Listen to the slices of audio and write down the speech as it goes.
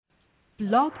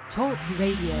Blog Talk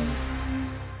Radio.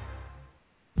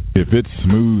 If it's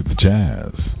smooth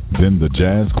jazz, then the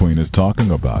Jazz Queen is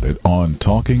talking about it on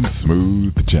Talking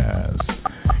Smooth Jazz.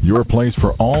 Your place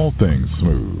for all things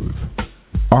smooth.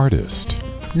 Artist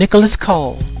Nicholas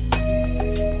Cole.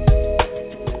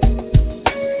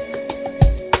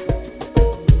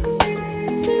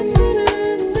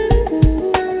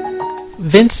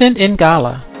 Vincent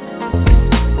Ingala.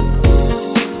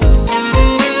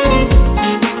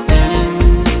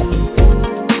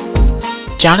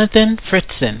 Jonathan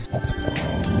Fritzen.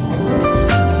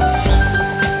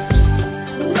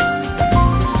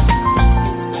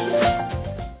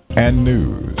 And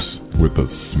news with the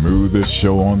smoothest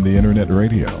show on the internet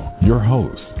radio. Your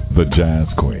host, the Jazz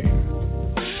Queen.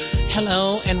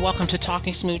 Hello and welcome to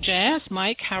Talking Smooth Jazz.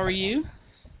 Mike, how are you?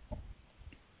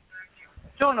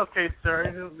 Doing okay,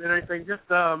 sir. Anything?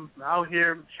 Just out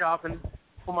here shopping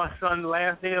for my son. The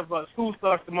last day of school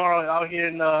starts tomorrow out here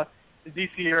in the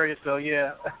D.C. area, so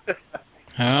yeah.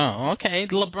 Oh, okay.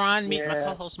 LeBron, meet my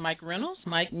co-host Mike Reynolds.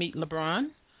 Mike, meet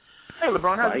LeBron. Hey,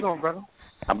 LeBron, how's it going, brother?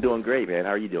 I'm doing great, man.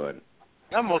 How are you doing?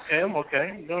 I'm okay. I'm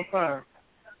doing fine.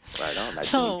 Right on.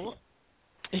 So,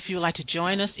 if you would like to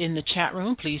join us in the chat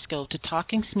room, please go to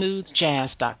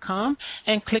TalkingSmoothJazz.com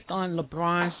and click on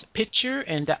LeBron's picture,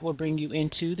 and that will bring you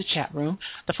into the chat room.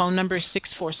 The phone number is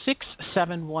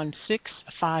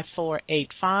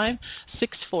 646-716-5485,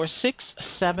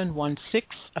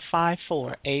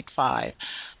 646-716-5485.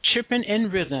 Trippin'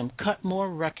 in Rhythm,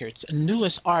 Cutmore Records.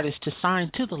 Newest artist to sign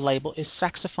to the label is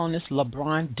saxophonist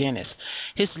LeBron Dennis.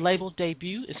 His label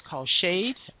debut is called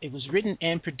Shades. It was written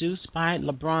and produced by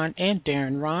LeBron and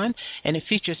Darren Ron, and it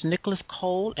features Nicholas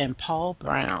Cole and Paul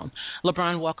Brown.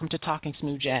 LeBron, welcome to Talking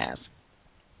Smooth Jazz.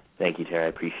 Thank you, Terry. I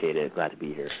appreciate it. Glad to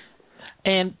be here.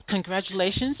 And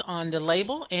congratulations on the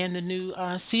label and the new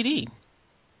CD.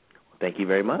 Thank you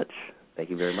very much. I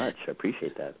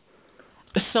appreciate that.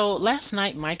 So last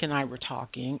night, Mike and I were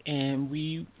talking, and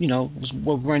we,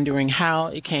 were wondering how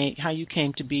you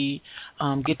came to be,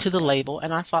 get to the label,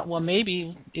 and I thought, well,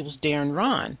 maybe it was Darren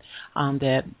Ron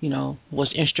that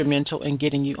was instrumental in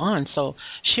getting you on. So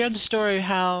share the story of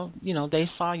how they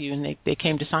saw you and they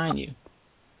came to sign you.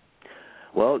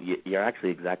 Well, you're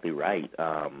actually exactly right.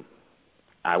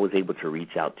 I was able to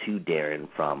reach out to Darren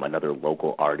from another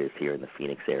local artist here in the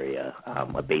Phoenix area,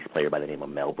 a bass player by the name of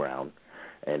Mel Brown.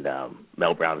 And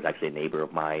Mel Brown is actually a neighbor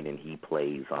of mine, and he's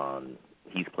played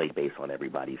bass on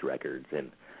everybody's records.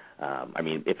 And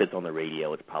if it's on the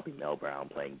radio, it's probably Mel Brown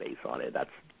playing bass on it.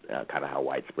 That's kind of how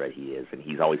widespread he is, and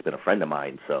he's always been a friend of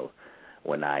mine. So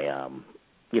when I,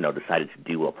 decided to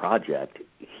do a project,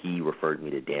 he referred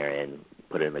me to Darren,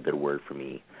 put in a good word for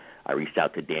me. I reached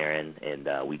out to Darren, and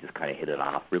we just kind of hit it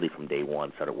off really from day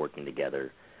one, started working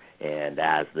together. And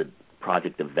as the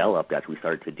project developed, as we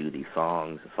started to do these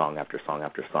songs, song after song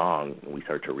after song, and we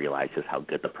started to realize just how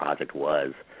good the project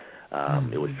was.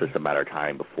 It was just a matter of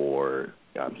time before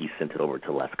he sent it over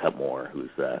to Les Cutmore, who's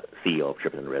the CEO of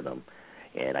Trippin' in Rhythm.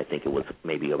 And I think it was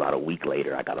maybe about a week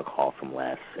later I got a call from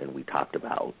Les, and we talked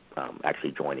about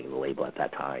actually joining the label at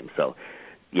that time. So,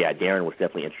 yeah, Darren was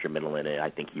definitely instrumental in it.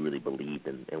 I think he really believed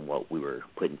in what we were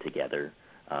putting together.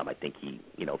 I think he,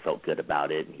 felt good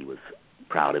about it, and he was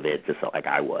proud of it, just like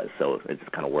I was. So it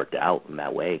just kind of worked out in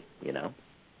that way,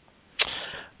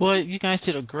 Well, you guys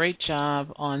did a great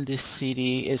job on this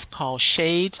CD. It's called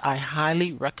Shades. I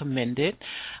highly recommend it.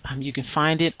 You can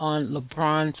find it on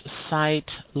LeBron's site,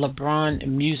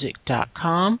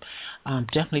 LeBronMusic.com.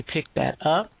 Definitely pick that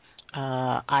up.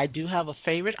 I do have a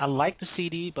favorite. I like the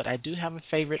CD, but I do have a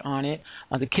favorite on it.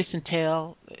 The Kiss and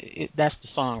Tell, that's the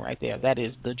song right there. That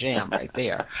is the jam right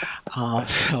there.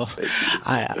 So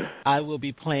I will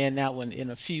be playing that one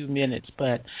in a few minutes.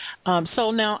 But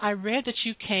so now I read that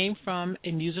you came from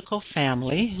a musical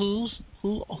family. Who's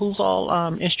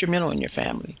all instrumental in your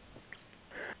family?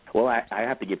 Well, I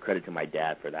have to give credit to my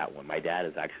dad for that one. My dad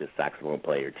is actually a saxophone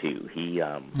player, too. He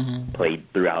played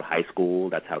throughout high school.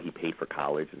 That's how he paid for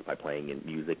college, is by playing in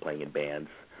music, playing in bands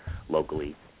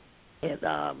locally. And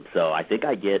so I think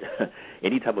I get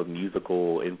any type of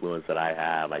musical influence that I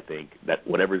have. I think that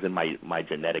whatever's in my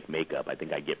genetic makeup, I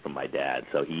think I get from my dad.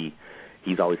 So he's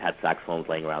always had saxophones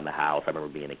laying around the house. I remember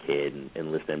being a kid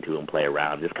and listening to him play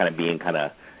around, just kind of being kind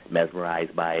of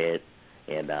mesmerized by it.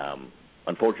 And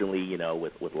unfortunately,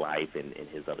 with life and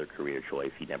his other career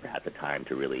choice, he never had the time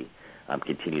to really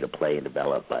continue to play and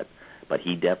develop. But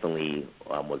he definitely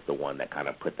was the one that kind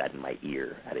of put that in my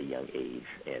ear at a young age.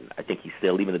 And I think he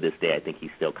still, even to this day, I think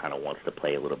he still kind of wants to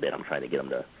play a little bit. I'm trying to get him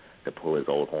to pull his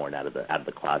old horn out of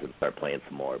the closet and start playing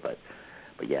some more. But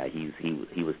yeah, he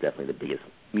was definitely the biggest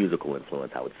musical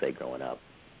influence, I would say, growing up.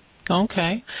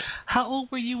 Okay. How old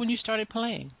were you when you started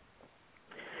playing?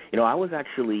 I was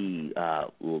actually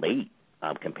late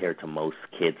compared to most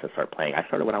kids that start playing. I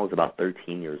started when I was about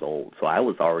 13 years old, so I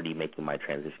was already making my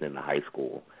transition into high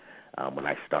school when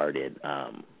I started.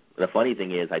 The funny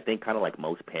thing is, I think kind of like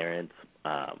most parents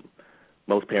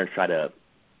try to,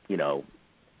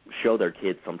 show their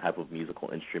kids some type of musical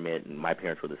instrument, and my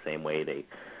parents were the same way. They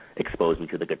exposed me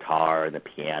to the guitar and the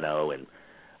piano, and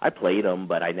I played them,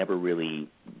 but I never really,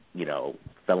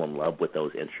 fell in love with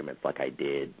those instruments like I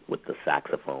did with the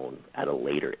saxophone at a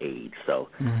later age. So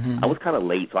I was kind of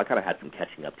late, so I kind of had some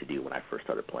catching up to do when I first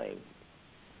started playing.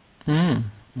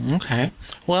 Okay.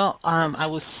 Well, I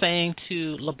was saying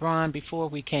to LeBron before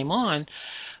we came on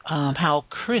how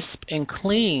crisp and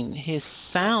clean his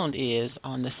sound is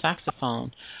on the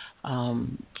saxophone.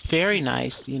 Very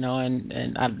nice,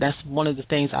 and that's one of the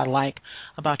things I like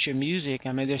about your music.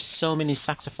 I mean, there's so many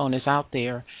saxophonists out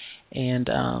there, and,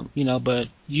 but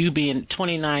you being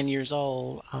 29 years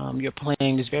old, your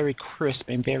playing is very crisp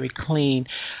and very clean.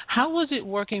 How was it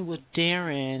working with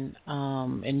Darren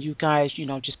and you guys,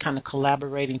 just kind of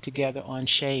collaborating together on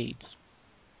Shades?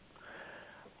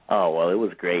 Oh, well, it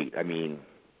was great. I mean,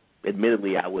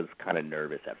 admittedly, I was kind of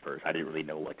nervous at first. I didn't really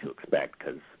know what to expect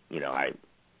because,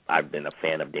 I've been a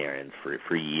fan of Darren's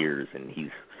for years, and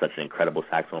he's such an incredible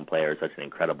saxophone player, such an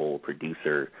incredible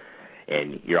producer,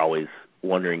 and you're always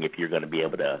wondering if you're going to be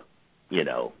able to,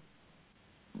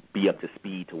 be up to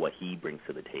speed to what he brings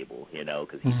to the table,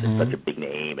 because he's just such a big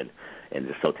name and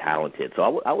just so talented. So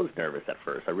I was nervous at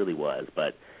first. I really was.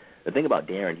 But the thing about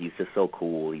Darren, he's just so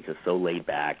cool. He's just so laid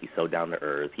back. He's so down to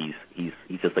earth. He's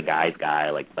just a guy's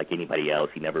guy like anybody else.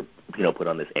 He never, put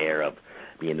on this air of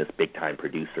being this big-time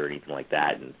producer or anything like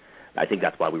that. And I think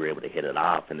that's why we were able to hit it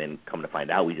off. And then come to find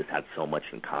out, we just had so much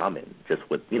in common, just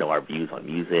with, our views on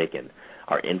music and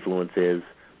our influences.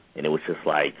 And it was just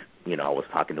like, I was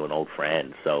talking to an old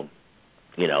friend. So,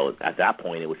 at that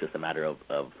point, it was just a matter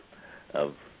of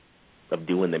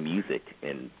doing the music,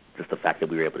 and just the fact that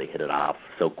we were able to hit it off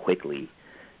so quickly,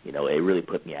 it really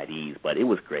put me at ease. But it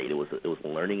was great. It was a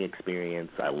learning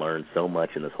experience. I learned so much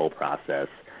in this whole process,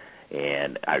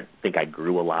 and I think I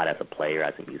grew a lot as a player,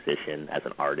 as a musician, as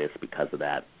an artist because of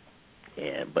that.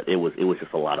 But it was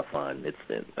just a lot of fun.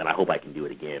 And I hope I can do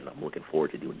it again. I'm looking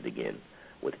forward to doing it again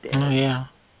with Dan. Oh, yeah.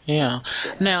 Yeah.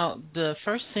 Now, the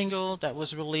first single that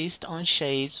was released on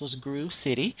Shades was Groove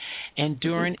City, and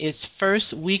during its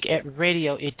first week at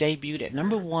radio, it debuted at the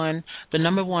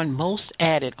number one most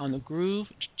added on the Groove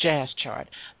Jazz chart,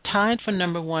 tied for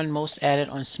number one most added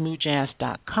on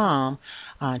smoothjazz.com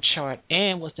chart,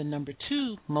 and was the number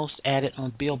two most added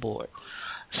on Billboard.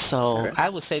 So I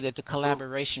would say that the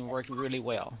collaboration worked really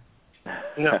well.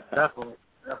 Yeah, definitely.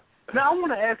 Now, I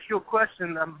want to ask you a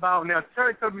question about,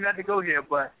 Terry told me not to go here,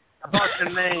 but about your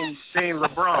name being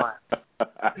LeBron.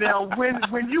 Now,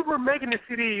 when you were making the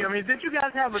CD, did you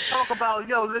guys have a talk about,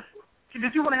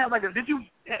 did you want to have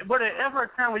were there ever a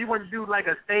time when you wanted to do like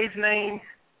a stage name?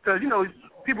 Because,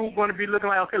 people were going to be looking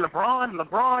like, okay, LeBron,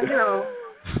 it's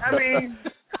funny.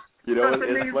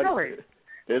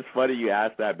 It's funny you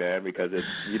ask that, man, because it's,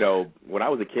 when I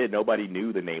was a kid, nobody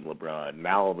knew the name LeBron.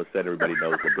 Now all of a sudden everybody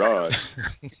knows LeBron,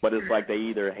 but it's like they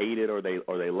either hate it or they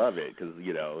love it, because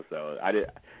So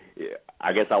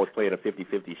I guess I was playing a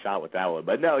 50-50 shot with that one.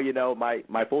 But no,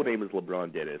 my full name is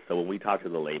LeBron Dennis. So when we talked to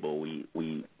the label, we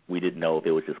didn't know if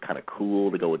it was just kind of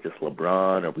cool to go with just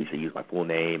LeBron or if we should use my full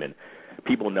name. And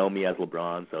people know me as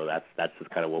LeBron, so that's just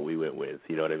kind of what we went with.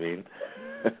 You know what I mean?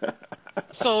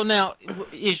 So now,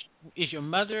 is your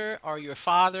mother or your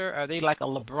father, are they like a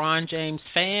LeBron James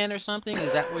fan or something?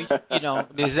 Is that where is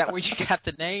that where you got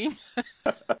the name?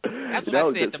 That's what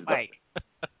I said to Mike.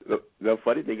 The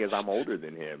funny thing is, I'm older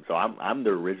than him, so I'm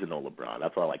the original LeBron.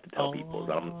 That's what I like to tell people.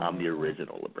 So I'm the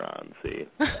original LeBron. See.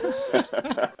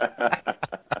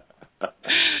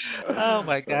 Oh,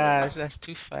 my gosh, that's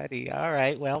too funny. All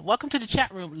right, well, welcome to the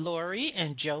chat room, Lori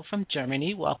and Joe from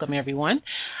Germany. Welcome, everyone.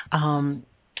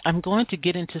 I'm going to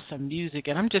get into some music,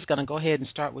 and I'm just going to go ahead and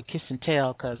start with Kiss and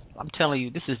Tell, because I'm telling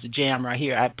you, this is the jam right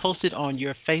here. I posted on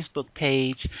your Facebook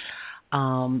page,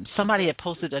 somebody had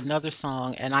posted another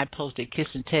song, and I posted Kiss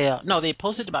and Tell. No, they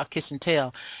posted about Kiss and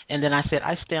Tell, and then I said,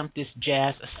 I stamped this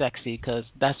jazz sexy, because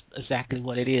that's exactly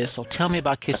what it is. So tell me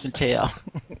about Kiss and Tell.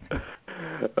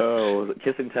 Oh,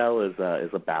 Kiss and Tell is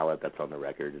a ballad that's on the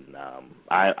record, and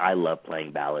I love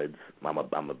playing ballads. I'm a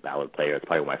ballad player. It's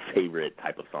probably my favorite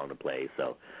type of song to play.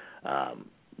 So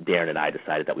Darren and I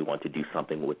decided that we wanted to do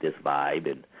something with this vibe,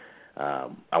 and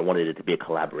I wanted it to be a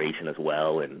collaboration as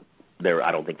well. And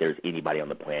I don't think there's anybody on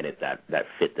the planet that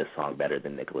fit this song better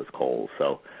than Nicholas Cole.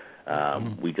 So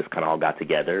We just kind of all got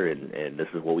together, and this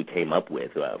is what we came up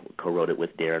with. Co-wrote it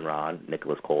with Darren Ron.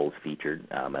 Nicholas Cole's featured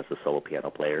as a solo piano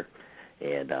player,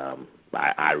 and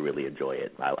I really enjoy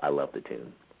it. I love the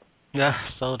tune. Yeah,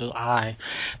 so do I.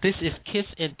 This is Kiss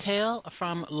and Tell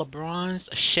from LeBron's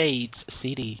Shades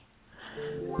CD.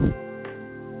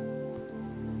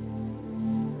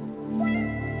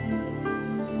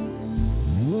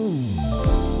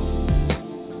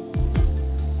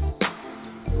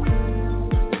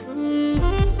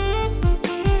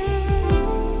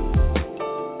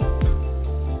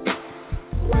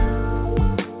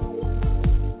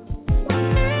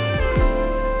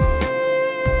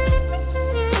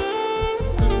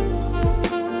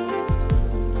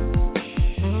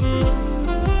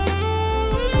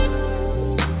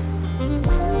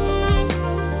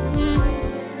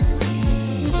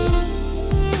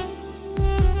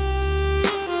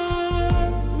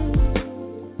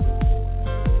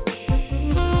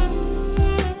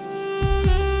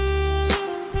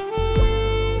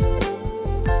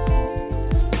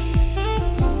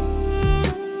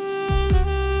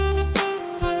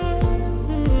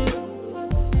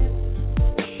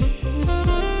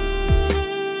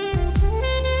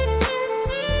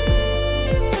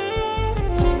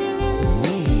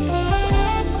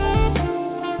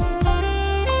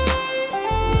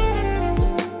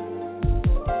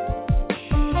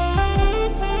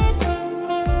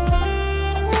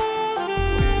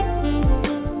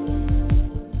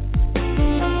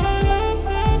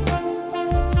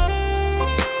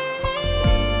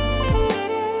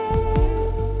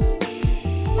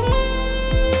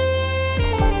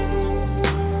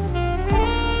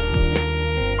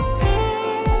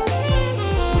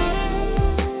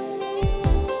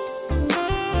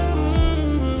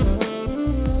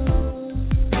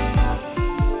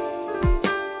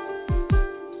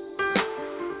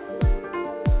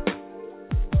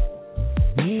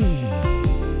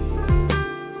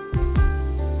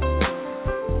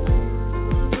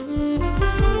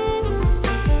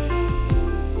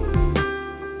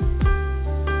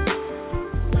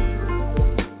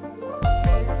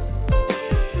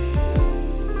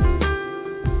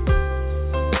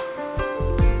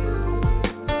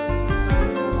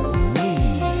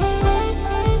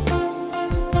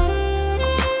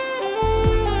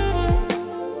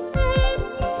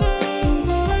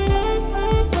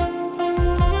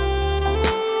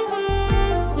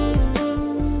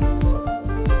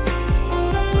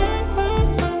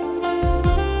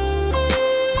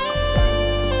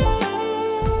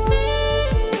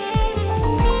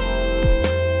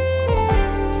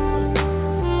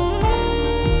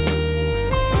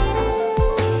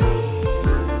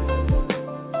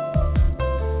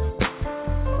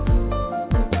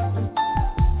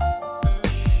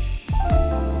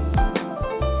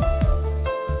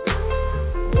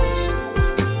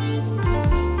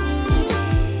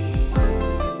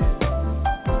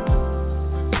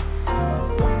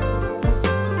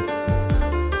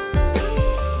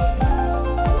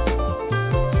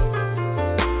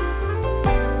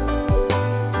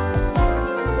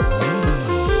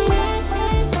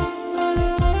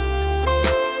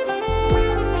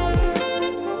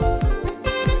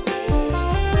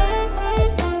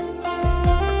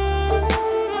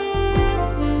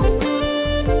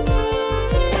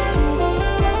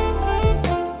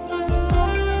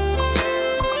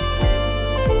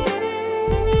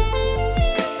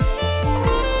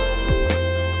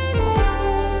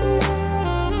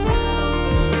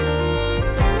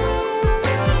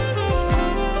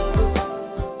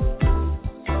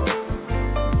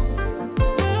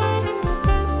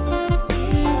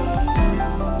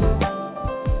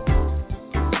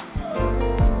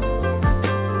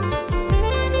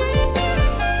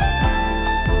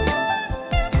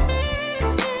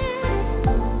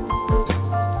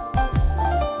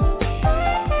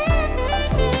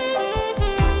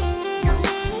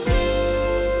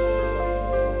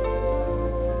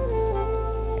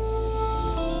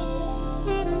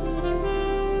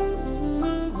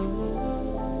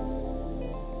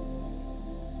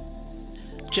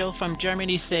 Joe from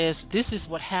Germany says, this is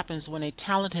what happens when a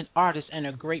talented artist and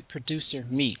a great producer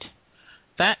meet.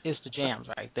 That is the jams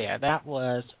right there. That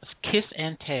was Kiss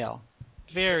and Tell.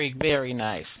 Very, very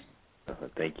nice.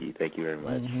 Thank you. Thank you very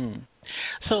much. Mm-hmm.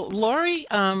 So Lori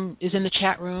is in the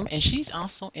chat room, and she's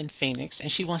also in Phoenix, and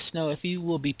she wants to know if you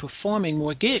will be performing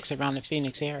more gigs around the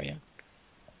Phoenix area.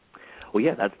 Well,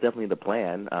 yeah, that's definitely the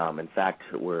plan. In fact,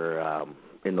 we're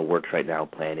in the works right now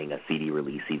planning a CD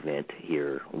release event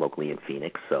here locally in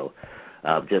Phoenix. So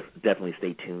just definitely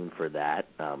stay tuned for that,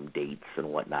 dates and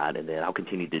whatnot. And then I'll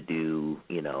continue to do,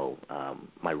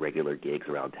 my regular gigs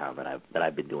around town that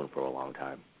I've been doing for a long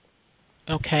time.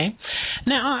 Okay.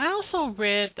 Now, I also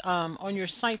read on your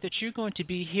site that you're going to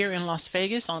be here in Las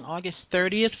Vegas on August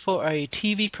 30th for a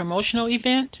TV promotional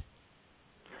event.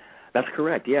 That's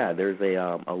correct. Yeah, there's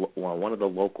one of the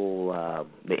local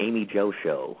the Amy Jo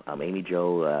show. Amy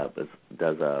Jo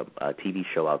does a TV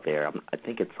show out there. I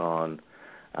think it's on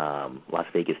Las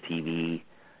Vegas TV,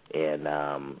 and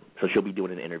so she'll be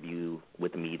doing an interview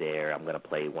with me there. I'm going to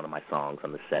play one of my songs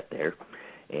on the set there,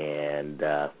 and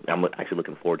I'm actually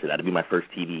looking forward to that. It'll be my first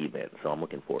TV event, so I'm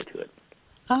looking forward to it.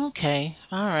 Okay.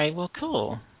 All right. Well,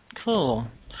 cool.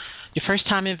 Your first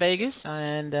time in Vegas,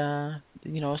 and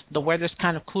the weather's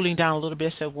kind of cooling down a little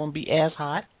bit, so it won't be as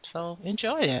hot. So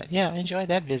enjoy it. Yeah, enjoy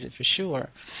that visit for sure.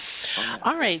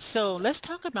 All right, so let's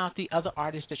talk about the other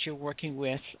artists that you're working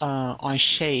with on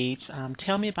Shades.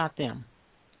 Tell me about them.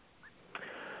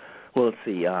 Well, let's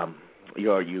see.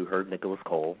 You heard Nicholas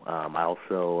Cole. I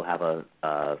also have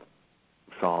a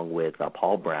song with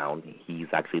Paul Brown. He's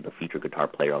actually the featured guitar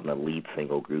player on the lead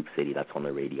single Group City that's on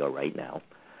the radio right now.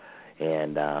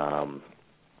 And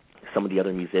some of the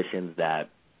other musicians that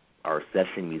are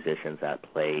session musicians that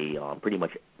play pretty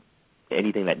much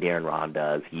anything that Darren Ron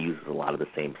does. He uses a lot of the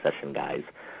same session guys,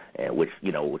 which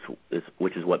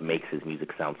is what makes his music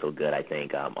sound so good. I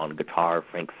think on guitar,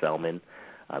 Frank Selman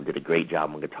did a great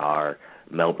job on guitar.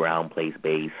 Mel Brown plays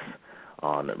bass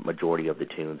on the majority of the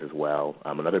tunes as well.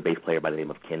 Another bass player by the name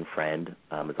of Ken Friend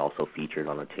is also featured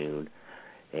on a tune.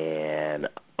 And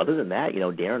other than that,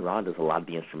 Darren Ron does a lot of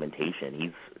the instrumentation.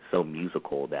 He's so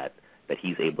musical that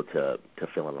he's able to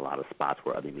fill in a lot of spots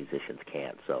where other musicians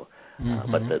can't. So,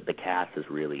 but the cast is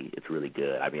really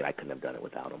good. I mean, I couldn't have done it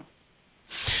without him.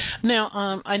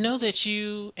 Now, I know that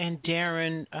you and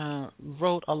Darren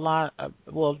wrote a lot.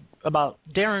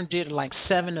 Darren did like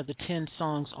 7 of the 10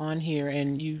 songs on here,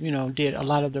 and you did a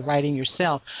lot of the writing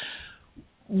yourself.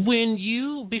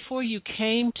 Before you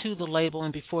came to the label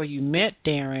and before you met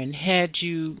Darren, had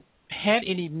you had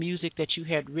any music that you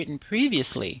had written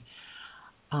previously,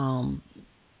 and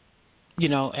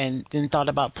then thought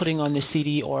about putting on the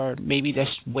CD, or maybe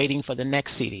just waiting for the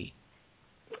next CD?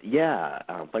 Yeah,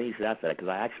 funny you should ask that, because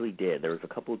I actually did. There was a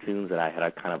couple of tunes that I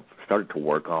had kind of started to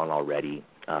work on already,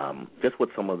 just with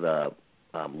some of the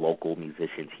local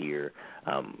musicians here.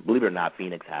 Believe it or not,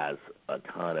 Phoenix has a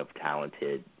ton of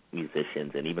talented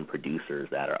musicians and even producers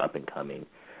that are up and coming.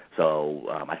 So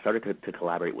I started to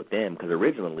collaborate with them, because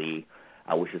originally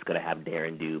I was just going to have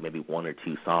Darren do maybe 1 or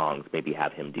 2 songs, maybe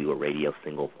have him do a radio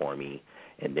single for me,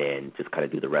 and then just kind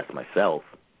of do the rest myself.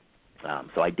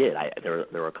 So I did. There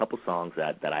were a couple songs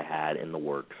that I had in the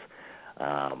works,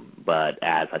 but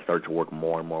as I started to work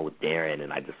more and more with Darren,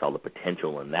 and I just saw the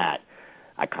potential in that,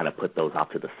 I kind of put those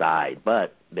off to the side.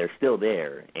 But they're still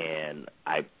there, and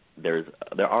there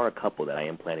are a couple that I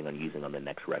am planning on using on the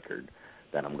next record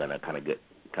that I'm gonna kind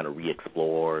of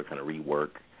re-explore, kind of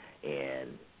rework,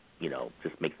 and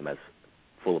just make them as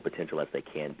full of potential as they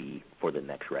can be for the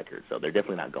next record. So they're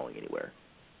definitely not going anywhere.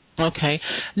 Okay.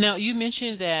 Now, you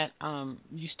mentioned that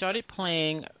you started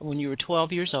playing when you were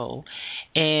 12 years old,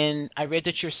 and I read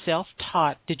that you're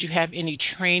self-taught. Did you have any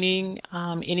training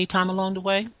any time along the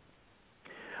way?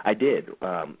 I did.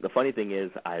 The funny thing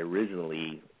is, I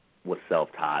originally was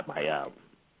self-taught.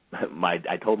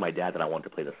 I told my dad that I wanted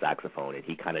to play the saxophone, and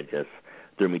he kind of just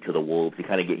threw me to the wolves. He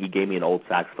gave me an old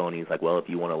saxophone. He's like, well, if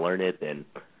you want to learn it, then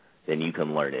you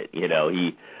can learn it.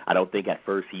 I don't think at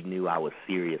first he knew I was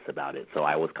serious about it, so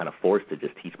I was kind of forced to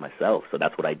just teach myself. So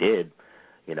that's what I did.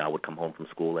 I would come home from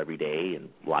school every day and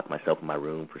lock myself in my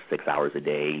room for 6 hours a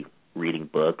day, reading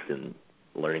books and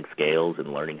learning scales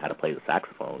and learning how to play the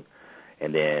saxophone.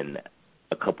 And then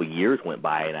a couple of years went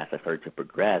by, and as I started to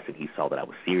progress and he saw that I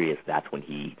was serious, that's when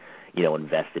he,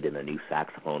 invested in a new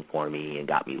saxophone for me and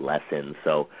got me lessons.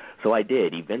 So I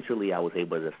did. Eventually I was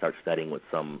able to start studying with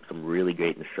some really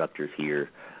great instructors here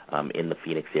in the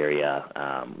Phoenix area.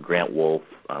 Grant Wolf,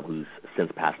 who's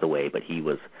since passed away, but he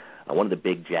was one of the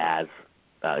big jazz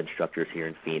instructors here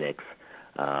in Phoenix,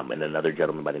 and another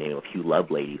gentleman by the name of Hugh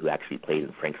Lovelady, who actually played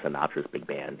in Frank Sinatra's big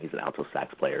band. He's an alto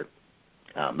sax player.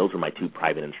 Those were my 2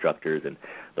 private instructors, and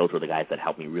those were the guys that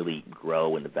helped me really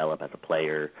grow and develop as a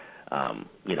player,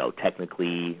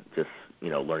 technically, just,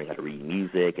 learning how to read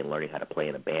music and learning how to play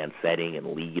in a band setting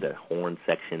and lead a horn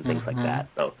section, things like that.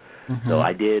 So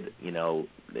I did,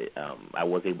 I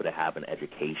was able to have an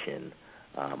education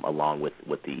along with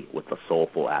the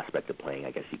soulful aspect of playing,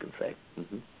 I guess you can say.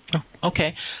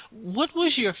 Okay. What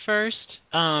was your first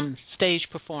stage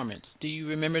performance? Do you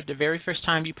remember the very first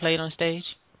time you played on stage?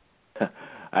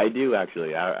 I do,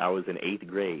 actually. I was in 8th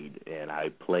grade, and I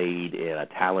played in a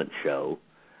talent show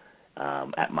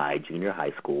at my junior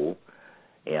high school,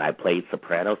 and I played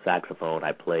soprano saxophone.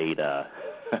 I played.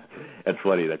 It's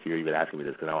funny that you're even asking me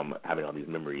this because now I'm having all these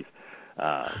memories.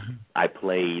 I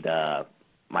played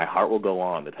 "My Heart Will Go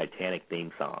On," the Titanic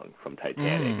theme song from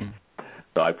Titanic.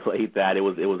 So I played that. It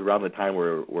was around the time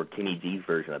where Kenny G's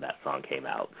version of that song came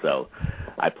out. So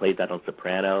I played that on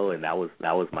soprano, and that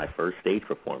was my first stage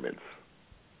performance.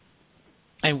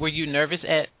 And were you nervous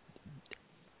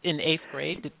in 8th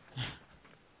grade?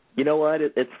 You know what?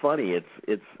 It's funny.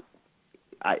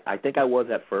 I think I was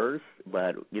at first,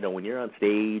 but when you're on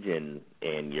stage and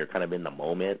you're kind of in the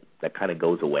moment, that kind of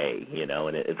goes away,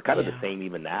 and it's kind of the same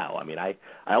even now. I mean, I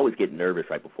always get nervous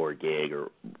right before a gig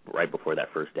or right before that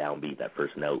first downbeat, that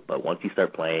first note. But once you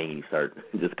start playing and you start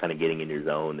just kind of getting in your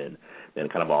zone, then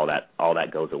kind of all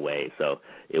that goes away. So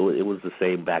it was the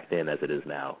same back then as it is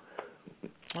now.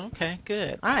 Okay,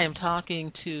 good. I am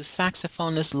talking to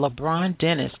saxophonist LeBron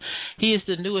Dennis. He is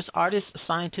the newest artist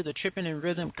signed to the Trippin' and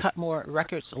Rhythm Cutmore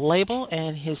Records label,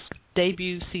 and his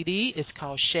debut CD is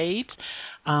called Shades.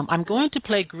 I'm going to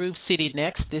play Groove City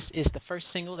next. This is the first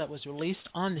single that was released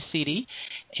on the CD,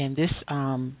 and this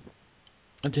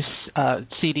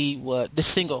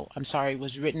single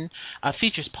was written,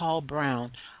 features Paul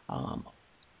Brown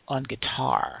on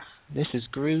guitar. This is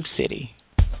Groove City.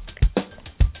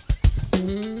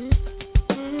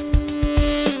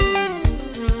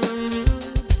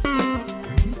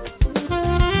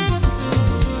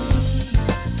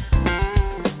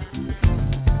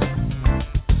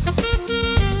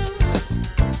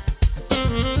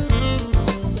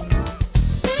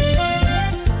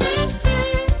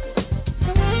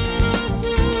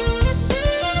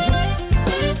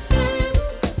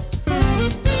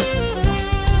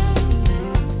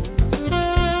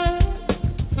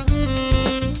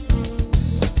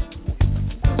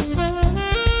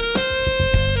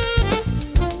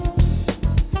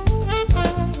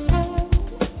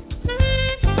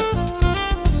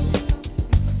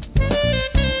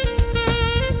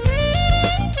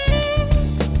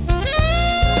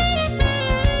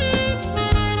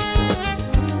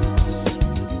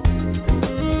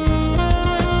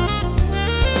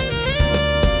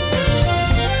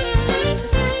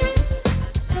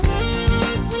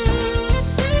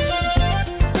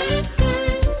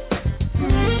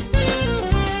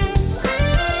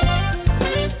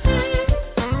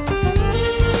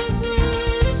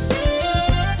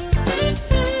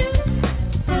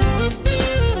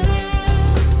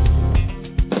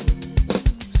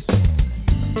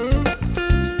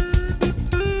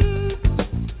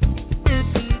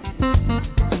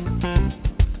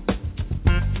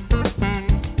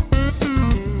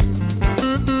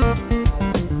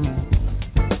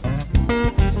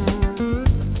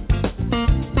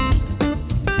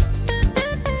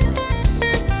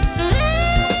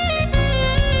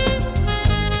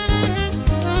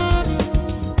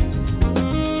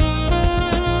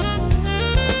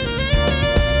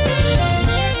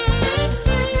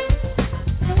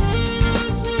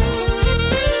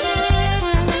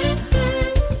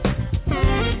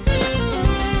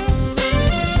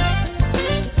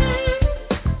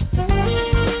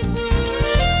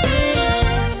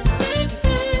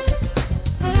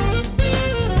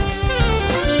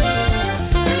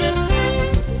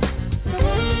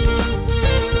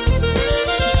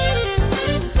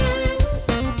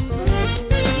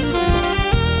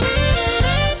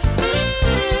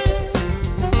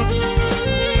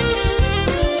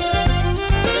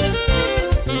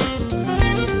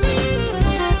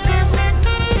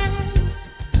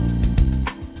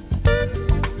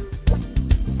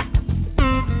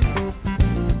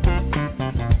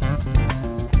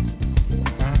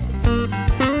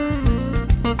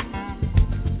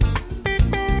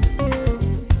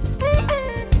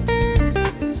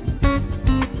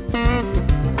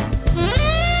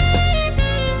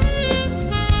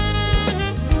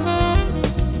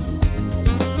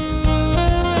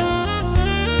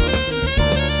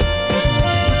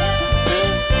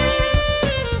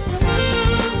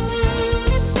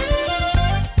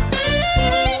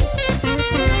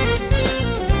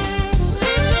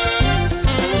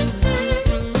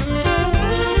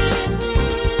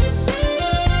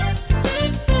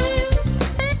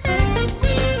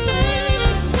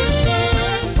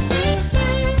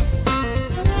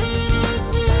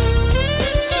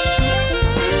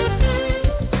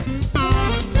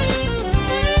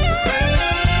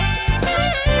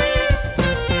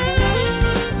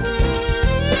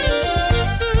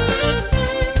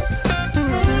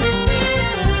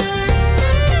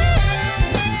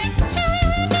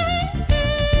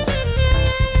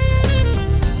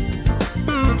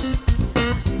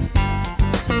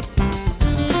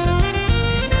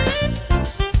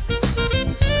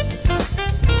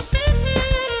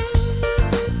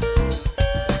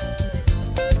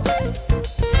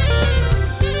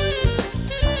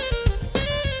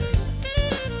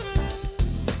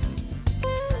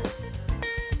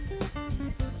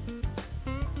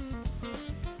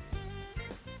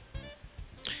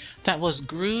 That was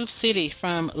Groove City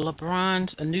from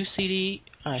LeBron's new CD,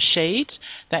 Shades.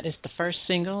 That is the first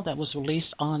single that was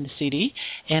released on the CD.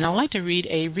 And I'd like to read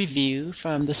a review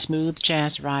from the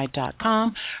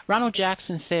smoothjazzride.com. Ronald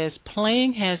Jackson says,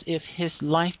 playing as if his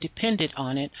life depended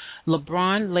on it,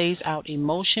 LeBron lays out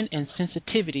emotion and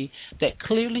sensitivity that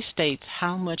clearly states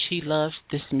how much he loves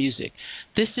this music.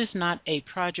 This is not a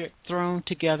project thrown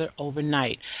together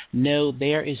overnight. No,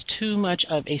 there is too much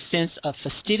of a sense of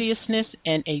fastidiousness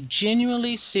and a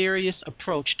genuinely serious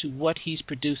approach to what he's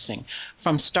producing.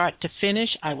 From start to finish,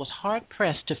 I was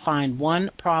hard-pressed to find one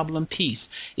problem piece.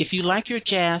 If you like your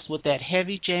jazz with that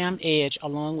heavy jam edge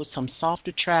along with some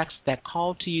softer tracks that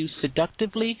call to you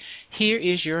seductively, here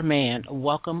is your man.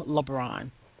 Welcome,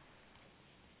 LeBron.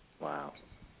 Wow.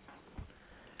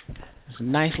 It's a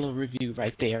nice little review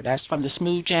right there. That's from the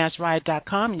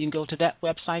smoothjazzride.com, and you can go to that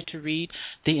website to read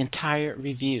the entire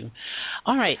review.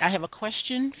 All right, I have a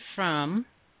question from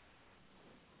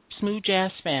Smooth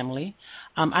Jazz Family.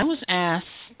 I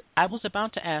was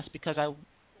about to ask because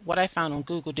what I found on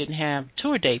Google didn't have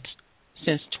tour dates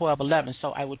since 12/11,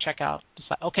 so I would check out the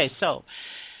site. Okay, so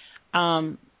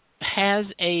has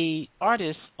a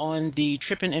artist on the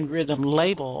Trippin' and Rhythm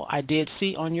label, I did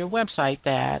see on your website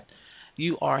that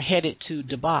you are headed to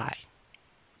Dubai.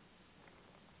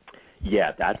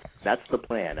 Yeah, that's the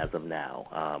plan as of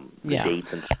now. The dates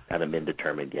haven't been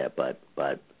determined yet, but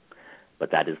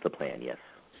that is the plan, yes.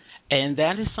 And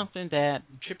that is something that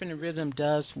Trippin' and Rhythm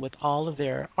does with all of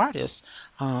their artists.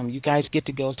 You guys get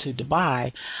to go to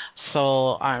Dubai,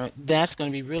 so that's going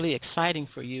to be really exciting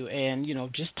for you. And,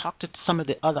 just talk to some of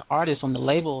the other artists on the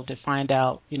label to find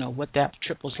out, what that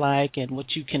trip was like and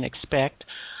what you can expect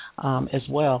as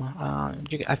well.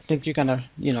 I think you're going to,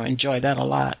 enjoy that a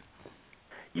lot.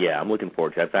 Yeah, I'm looking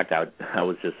forward to it. In fact, I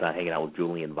was just hanging out with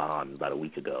Julian Vaughn about a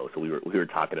week ago, so we were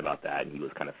talking about that, and he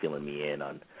was kind of filling me in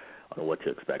on what to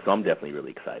expect. So I'm definitely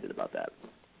really excited about that.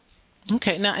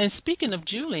 Okay. Now, and speaking of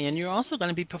Julian, you're also going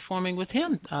to be performing with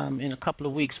him in a couple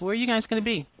of weeks. Where are you guys going to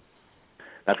be?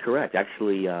 That's correct.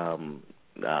 Actually,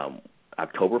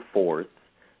 October 4th,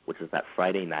 which is that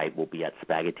Friday night, we'll be at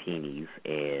Spaghettini's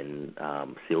in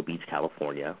Seal Beach,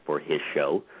 California for his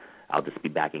show. I'll just be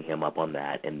backing him up on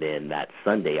that. And then that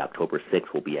Sunday, October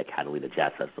 6th, we'll be at Catalina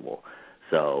Jazz Festival.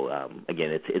 So, again,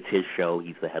 it's his show.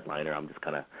 He's the headliner. I'm just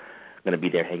kind of going to be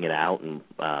there hanging out and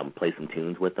play some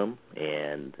tunes with them,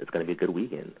 and it's going to be a good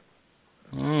weekend.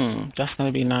 That's going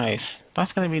to be nice.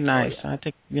 That's going to be nice. Oh, yeah. I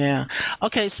think, yeah.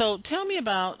 Okay, so tell me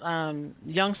about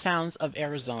Young Sounds of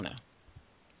Arizona.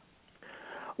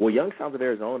 Well, Young Sounds of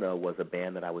Arizona was a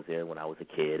band that I was in when I was a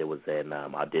kid. It was an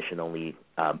audition-only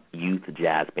youth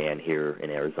jazz band here in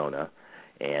Arizona.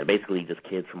 And basically just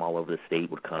kids from all over the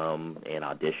state would come and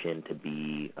audition to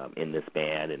be in this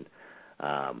band, and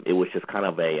it was just kind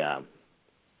of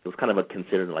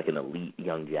considered like an elite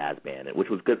young jazz band, which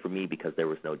was good for me because there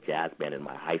was no jazz band in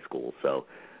my high school. So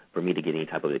for me to get any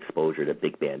type of exposure to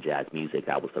big band jazz music,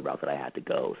 that was the route that I had to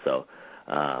go. So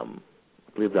I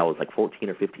believe I was like 14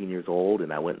 or 15 years old,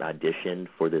 and I went and auditioned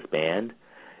for this band,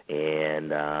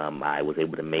 and I was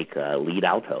able to make a lead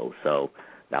alto. So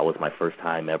that was my first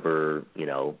time ever,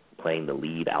 playing the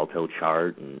lead alto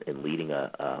chart and leading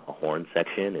a horn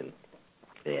section,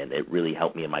 and it really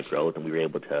helped me in my growth, and we were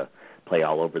able to play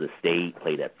all over the state,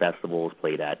 played at festivals,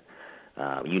 played at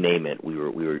you name it. We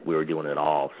were doing it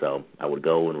all. So I would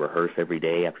go and rehearse every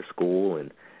day after school,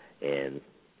 and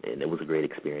it was a great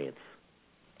experience.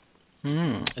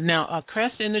 Now,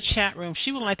 Crest in the chat room,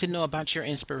 she would like to know about your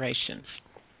inspirations.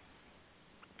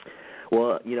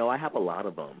 Well, I have a lot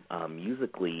of them.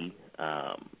 Musically,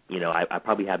 I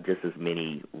probably have just as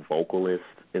many vocalist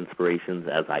inspirations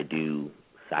as I do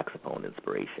saxophone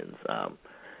inspirations.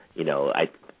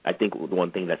 I think the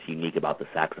one thing that's unique about the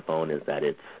saxophone is that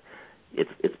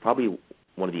it's probably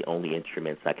one of the only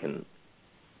instruments that can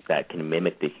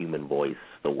mimic the human voice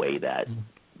the way that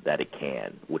it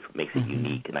can, which makes it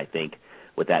unique. And I think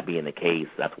with that being the case,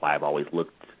 that's why I've always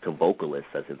looked to vocalists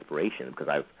as inspiration, because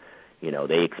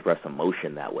they express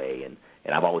emotion that way, and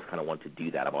I've always kind of wanted to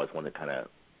do that. I've always wanted to kind of,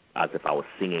 as if I was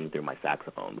singing through my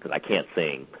saxophone, because I can't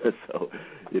sing. So,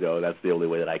 that's the only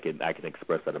way that I can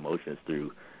express that emotion is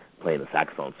through playing the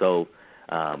saxophone. So,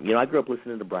 I grew up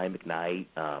listening to Brian McKnight.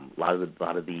 A lot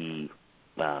of the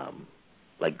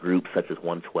like groups such as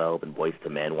 112 and Boyz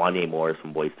II Men. Wanya Morris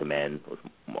from Boyz II Men was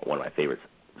one of my favorite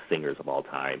singers of all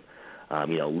time.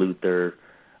 Luther.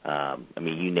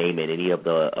 You name it. Any of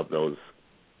those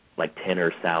like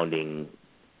tenor sounding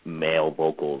male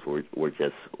vocals were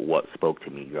just what spoke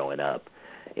to me growing up.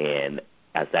 And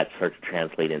as that started to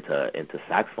translate into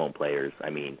saxophone players,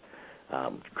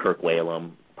 Kirk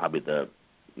Whalum, probably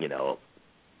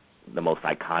the most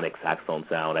iconic saxophone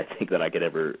sound I think that I could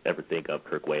ever think of.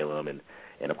 Kirk Whalum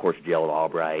and of course Gerald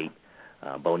Albright,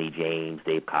 Boney James,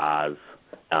 Dave Koz,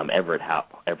 Everett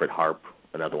Harp,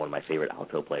 another one of my favorite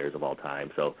alto players of all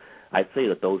time. So I'd say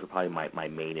that those are probably my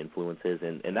main influences,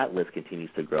 and that list continues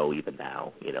to grow even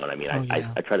now. You know what I mean? Oh,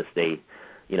 yeah. I try to stay,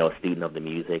 a student of the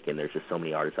music, and there's just so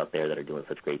many artists out there that are doing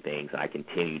such great things, and I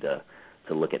continue to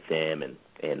look at them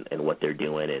and what they're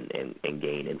doing and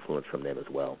gain influence from them as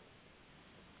well.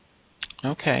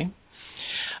 Okay.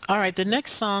 All right, the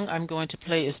next song I'm going to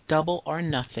play is Double or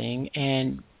Nothing,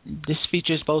 and this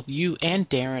features both you and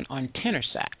Darren on tenor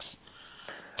sax.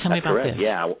 Tell me about correct. this.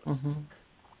 Yeah. Mm-hmm.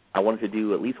 I wanted to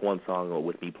do at least one song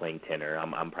with me playing tenor.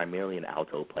 I'm primarily an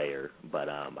alto player, but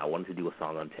I wanted to do a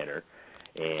song on tenor.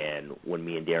 And when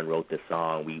me and Darren wrote this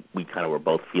song, we kind of were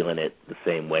both feeling it the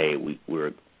same way. We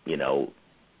were,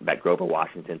 that Grover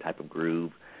Washington type of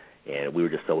groove, and we were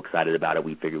just so excited about it.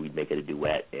 We figured we'd make it a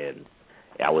duet, and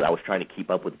I was trying to keep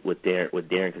up with Darren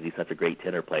because he's such a great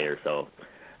tenor player. So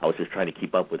I was just trying to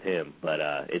keep up with him, but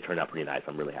it turned out pretty nice.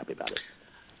 I'm really happy about it.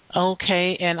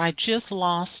 Okay, and I just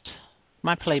lost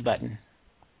my play button.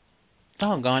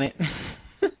 Doggone it.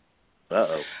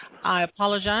 Uh-oh. I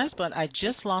apologize, but I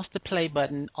just lost the play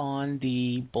button on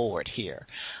the board here,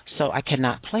 so I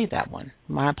cannot play that one.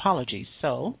 My apologies.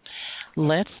 So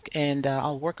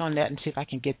I'll work on that and see if I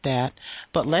can get that.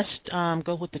 But let's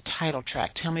go with the title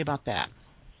track. Tell me about that.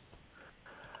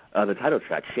 The title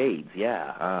track, Shades,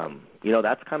 yeah.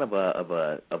 That's kind of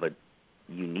a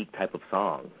unique type of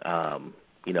song.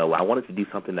 I wanted to do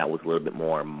something that was a little bit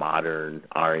more modern,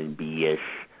 R&B-ish,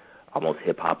 almost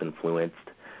hip-hop influenced.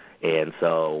 And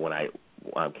so when I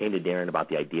came to Darren about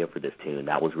the idea for this tune,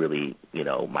 that was really,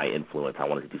 my influence. I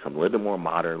wanted to do something a little bit more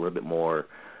modern, a little bit more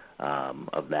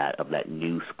of that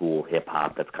new school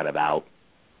hip-hop that's kind of out,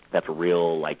 that's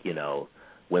real,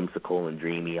 whimsical and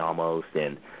dreamy almost.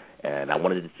 And I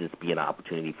wanted it to just be an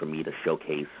opportunity for me to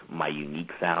showcase my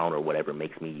unique sound or whatever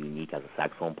makes me unique as a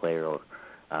saxophone player, or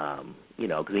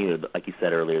because like you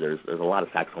said earlier, there's a lot of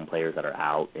saxophone players that are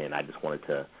out, and I just wanted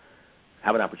to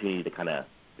have an opportunity to kind of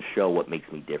show what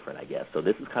makes me different, I guess. So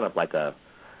this is kind of like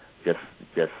just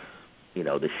the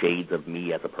shades of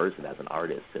me as a person, as an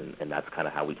artist, and that's kind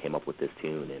of how we came up with this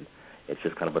tune. And it's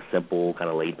just kind of a simple, kind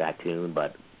of laid back tune,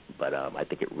 but I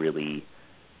think it really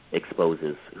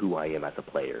exposes who I am as a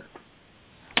player.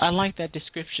 I like that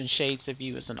description, shades of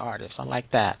you as an artist. I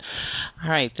like that. All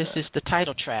right, this is the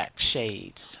title track,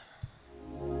 Shades.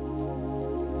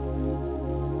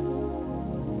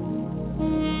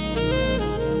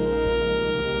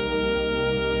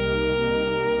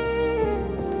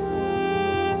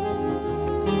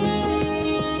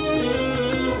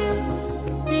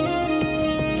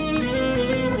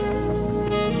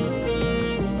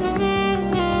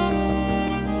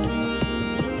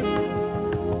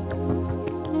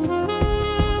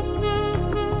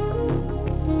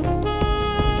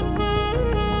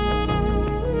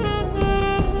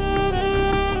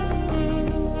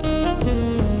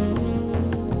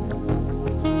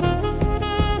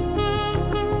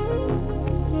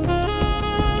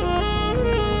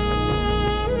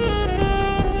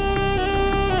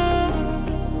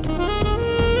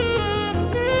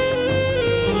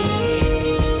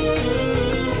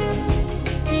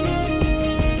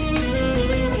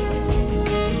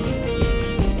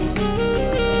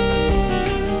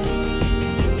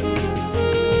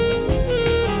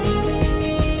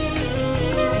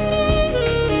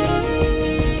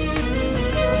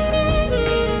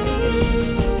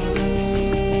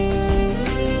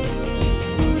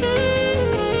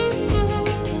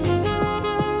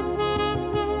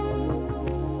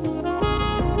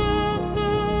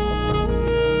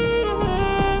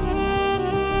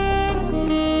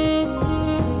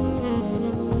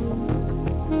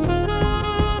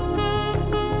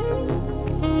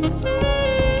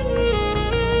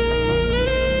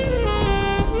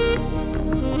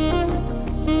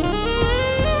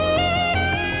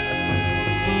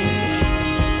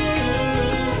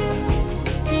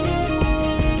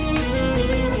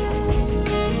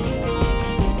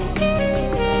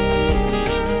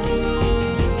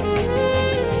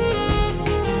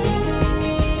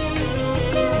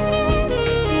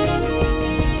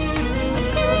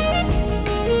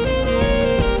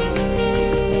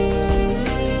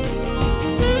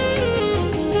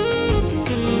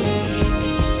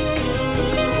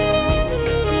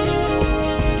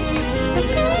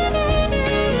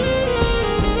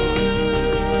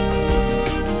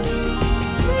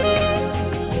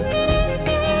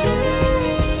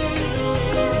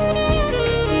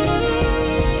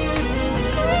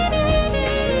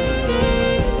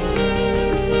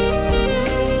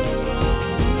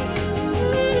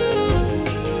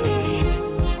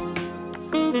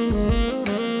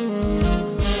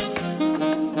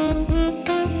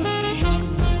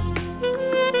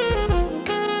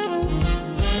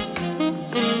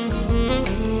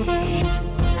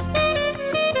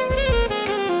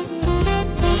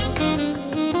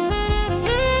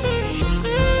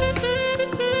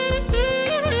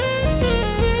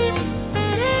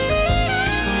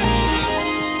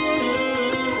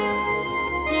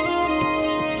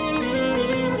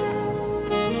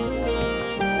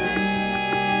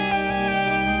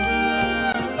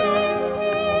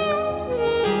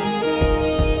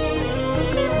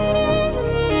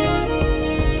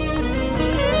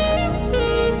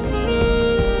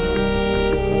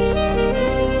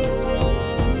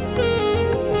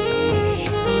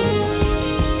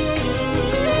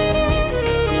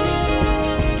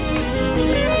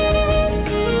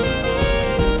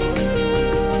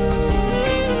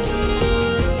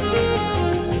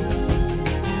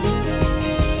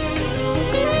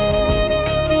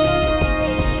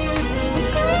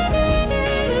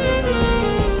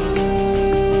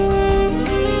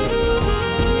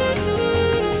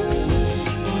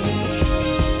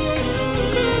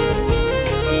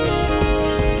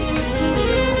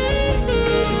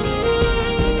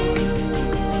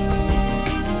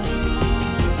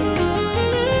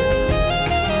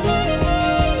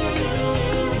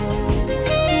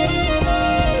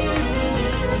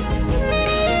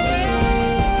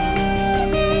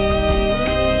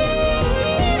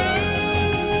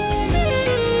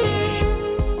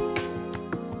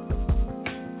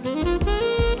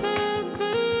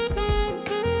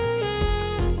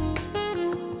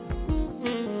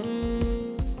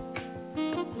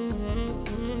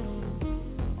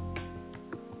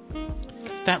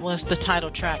 That was the title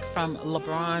track from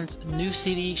LeBron's new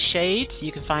CD, Shades.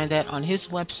 You can find that on his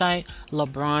website,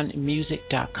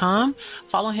 LeBronMusic.com.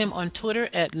 Follow him on Twitter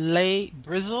at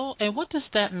LayBrizzle. And what does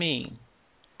that mean?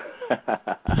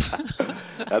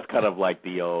 That's kind of like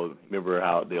the old, remember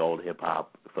how the old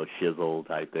hip-hop, so shizzle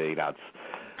type thing?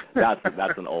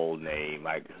 That's an old name.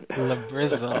 Like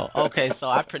LeBrizzle. Okay, so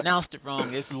I pronounced it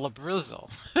wrong. It's LeBrizzle.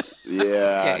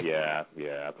 Yeah, okay.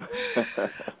 yeah.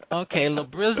 Okay,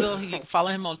 LeBrizzle. You can follow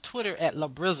him on Twitter at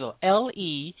LeBrizzle.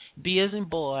 L-E-B as in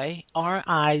boy,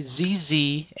 R-I-Z-Z-L-E.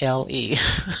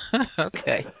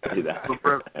 Okay. I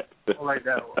like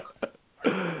that one.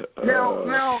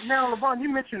 Now, LeBron, you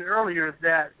mentioned earlier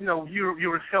that you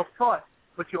were self-taught,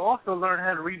 but you also learned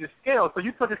how to read the scale. So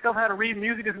you taught yourself how to read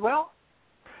music as well?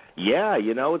 Yeah,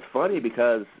 it's funny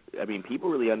because people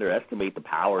really underestimate the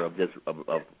power of just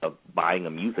of buying a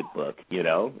music book,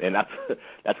 and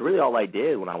that's really all I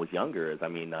did when I was younger.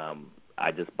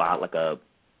 I just bought like a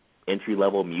entry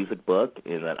level music book,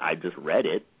 and then I just read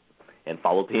it and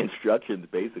followed the instructions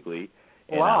basically.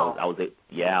 And wow. I was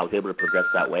able to progress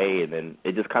that way, and then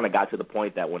it just kind of got to the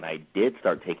point that when I did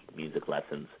start taking music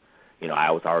lessons, I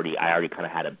already kind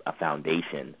of had a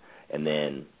foundation, and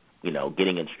then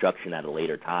getting instruction at a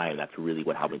later time, that's really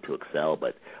what helped me to excel.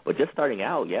 But just starting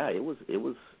out, it was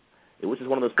just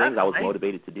one of those things. I was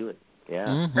motivated to do it.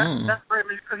 Yeah, that's great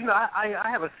because I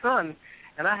have a son,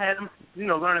 and I had him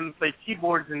learning to play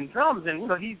keyboards and drums, and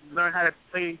he learned how to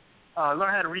play.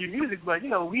 Learn how to read music, but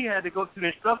we had to go to the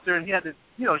instructor, and he had to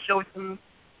show some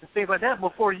things like that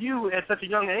before you at such a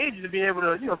young age to be able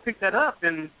to pick that up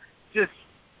and just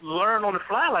learn on the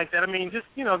fly like that.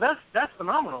 That's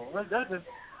phenomenal.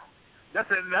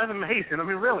 That's amazing.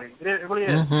 Really, it really is.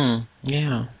 Mm-hmm.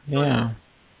 Yeah.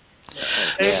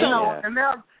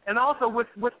 And also with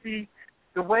the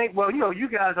way, you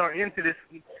guys are into this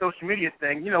social media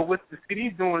thing. With the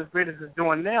CDs doing as great as it's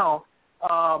doing now.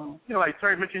 Like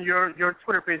Terry mentioned your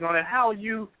Twitter page on it. How are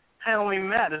you handling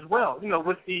that as well?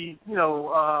 With the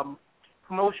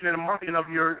promotion and marketing of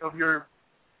your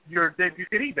debut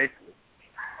CD, basically.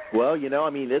 Well,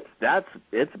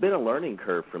 it's been a learning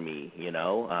curve for me.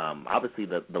 Obviously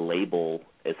the label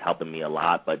is helping me a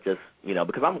lot, but just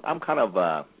because I'm kind of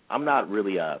I'm not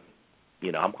really I'm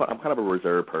kind of a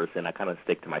reserved person. I kind of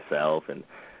stick to myself, and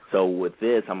so with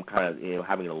this, I'm kind of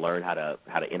having to learn how to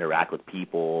interact with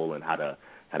people and how to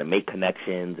make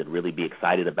connections and really be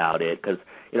excited about it. Because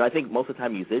I think most of the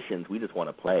time musicians, we just want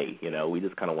to play. We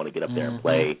just kind of want to get up there and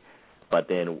play. But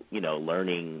then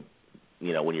learning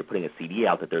when you're putting a CD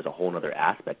out, that there's a whole other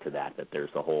aspect to that. That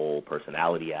there's the whole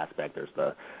personality aspect.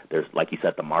 There's like you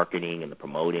said, the marketing and the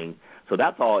promoting. So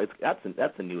that's all.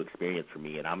 That's a new experience for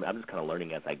me, and I'm just kind of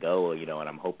learning as I go. And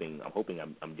I'm hoping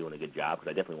I'm doing a good job, because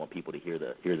I definitely want people to hear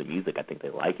the music. I think they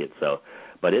like it. So,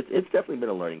 but it's definitely been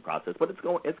a learning process, but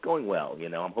it's going well.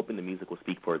 I'm hoping the music will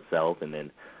speak for itself, and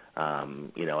then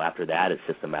after that, it's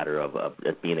just a matter of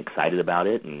being excited about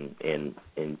it and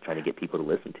trying to get people to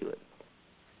listen to it.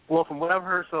 Well, from what I've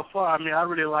heard so far, I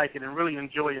really like it and really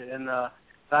enjoy it, and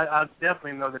I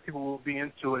definitely know that people will be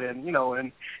into it, and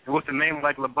and with a name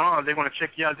like LeBron, they're going to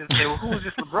check you out and just say, well, who is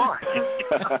this LeBron?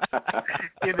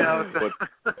 So.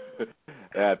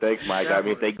 Yeah, thanks, Mike.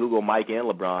 If they Google Mike and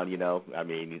LeBron,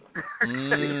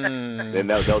 then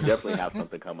they'll definitely have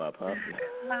something come up, huh?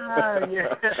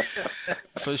 Yeah.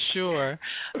 For sure.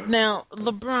 Now,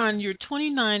 LeBron, you're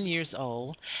 29 years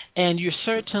old, and you're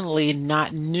certainly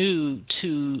not new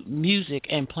to music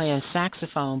and playing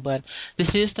saxophone, but this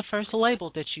is the first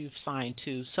label that you've signed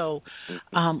to. So,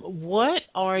 what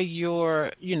are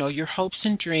your hopes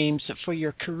and dreams for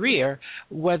your career,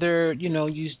 whether,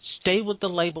 you stay with the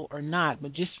label or not,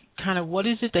 but just kind of what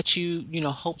is it that you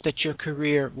hope that your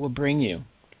career will bring you?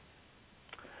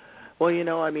 Well,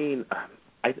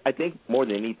 I think more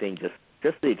than anything,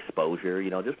 just the exposure,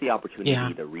 just the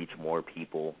opportunity to reach more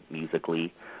people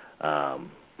musically,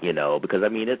 because,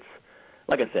 it's,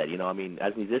 like I said,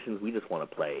 as musicians, we just want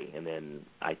to play. And then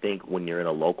I think when you're in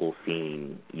a local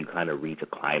scene, you kind of reach a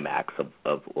climax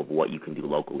of what you can do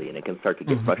locally, and it can start to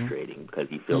get frustrating because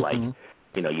you feel like,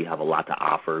 you have a lot to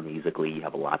offer musically, you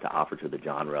have a lot to offer to the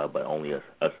genre, but only a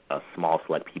small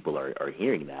select people are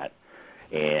hearing that.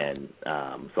 And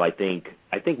so I think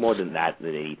more than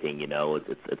anything,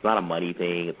 it's not a money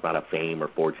thing, it's not a fame or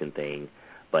fortune thing,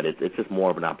 but it's just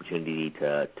more of an opportunity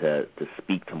to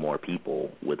speak to more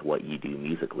people with what you do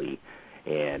musically.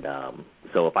 And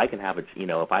so if I can have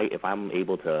if I'm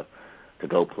able to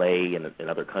go play in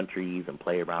other countries and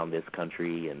play around this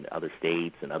country and other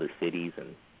states and other cities,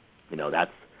 and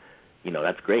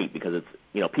that's great, because it's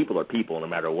people are people no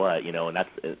matter what, and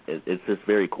it's just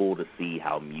very cool to see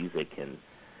how music can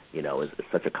is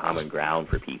such a common ground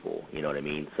for people. You know what I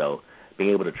mean? So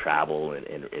being able to travel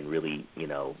and really,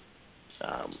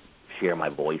 share my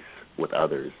voice with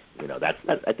others, that's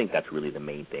I think that's really the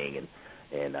main thing.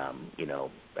 And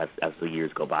as the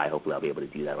years go by, hopefully I'll be able to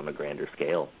do that on a grander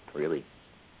scale, really.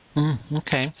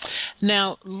 Okay.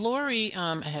 Now, Lori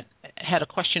had a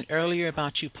question earlier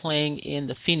about you playing in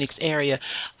the Phoenix area.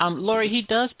 Lori, he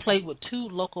does play with 2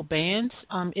 local bands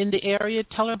in the area.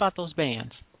 Tell her about those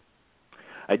bands.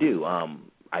 I do.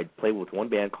 I play with one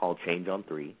band called Change on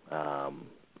 3.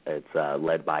 It's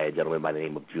led by a gentleman by the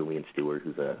name of Julian Stewart,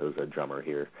 who's a drummer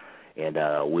here. And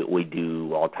we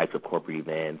do all types of corporate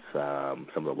events, some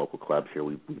of the local clubs here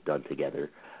we've done together.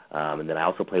 And then I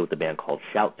also play with a band called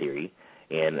Shout Theory.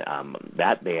 And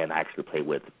that band I actually play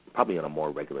with probably on a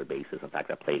more regular basis. In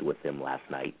fact, I played with them last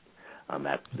night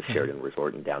at the Sheridan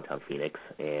Resort in downtown Phoenix.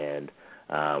 And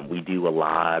we do a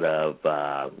lot of,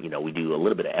 we do a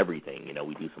little bit of everything.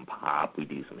 We do some pop, we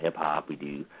do some hip-hop, we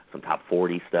do some top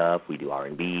 40 stuff, we do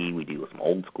R&B, we do some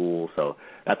old school. So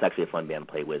that's actually a fun band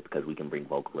to play with because we can bring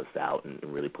vocalists out and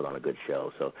really put on a good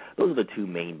show. So those are the 2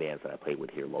 main bands that I play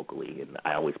with here locally, and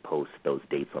I always post those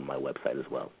dates on my website as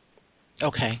well.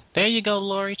 Okay. There you go,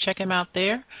 Lori. Check him out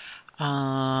there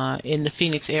in the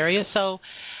Phoenix area. So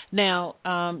now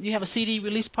you have a CD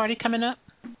release party coming up?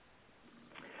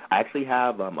 I actually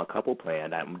have a couple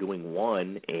planned. I'm doing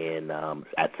one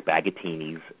at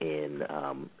Spaghettini's in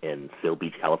Seal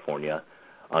Beach, California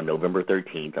on November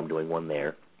 13th. I'm doing one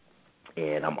there.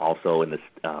 And I'm also in the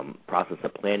process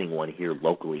of planning one here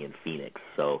locally in Phoenix.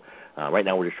 So right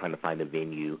now we're just trying to find a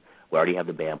venue. We already have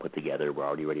the band put together. We're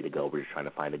already ready to go. We're just trying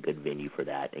to find a good venue for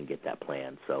that and get that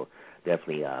planned. So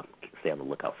definitely stay on the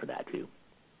lookout for that, too.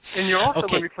 And you're also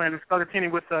going to be playing Spaghettini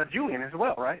with Julian as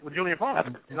well, right? With Julian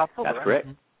Farmer in October, That's right? correct.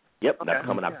 Yep, Okay. That's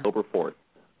coming October 4th.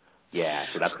 Yeah,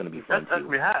 so that's going to be fun, That's going to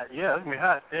be hot. Yeah, that's going to be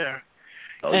hot there.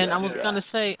 Oh, and yeah, I was going to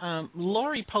say,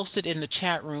 Lori posted in the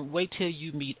chat room, wait till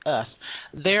you meet us.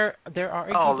 There are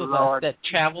a group of us that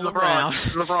travel around.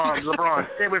 LeBron,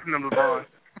 stay away from them, LeBron.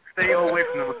 Stay away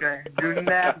from them, okay? Do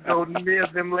not go near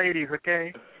them ladies,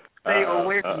 okay? Stay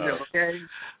away from them, okay?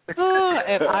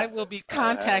 And I will be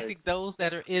contacting those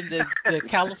that are in the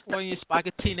California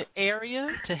Spaghettina area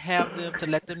to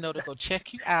let them know to go check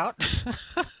you out.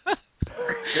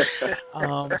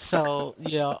 So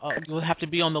you'll have to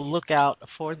be on the lookout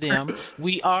for them.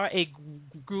 We are a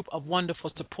group of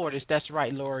wonderful supporters. That's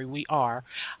right, Lori. We are.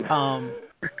 There are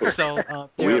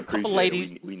a couple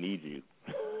ladies. We need you.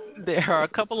 There are a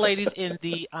couple ladies in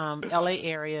the L.A.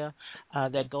 area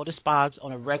that go to spas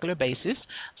on a regular basis.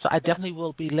 So I definitely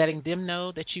will be letting them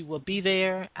know that you will be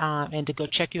there and to go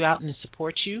check you out and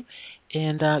support you.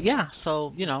 And,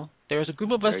 there's a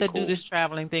group of us that do this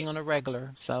traveling thing on a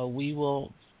regular. So we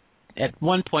will, at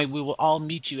one point, we will all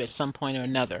meet you at some point or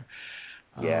another.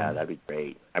 Yeah, that'd be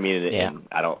great. I mean, and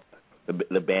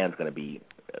the band's going to be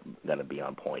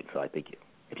on point. So I think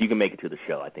if you can make it to the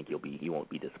show, I think you won't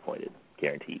be disappointed,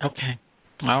 guaranteed. Okay.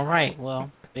 All right.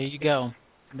 Well, there you go.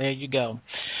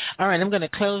 All right, I'm going to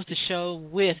close the show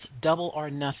with Double or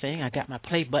Nothing. I got my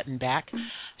play button back, so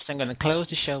I'm going to close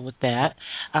the show with that.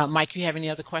 Mike, you have any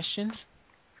other questions?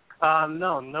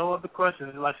 No other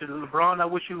questions. Like I said, LeBron, I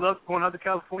wish you luck going out to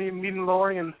California, meeting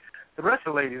Lori and the rest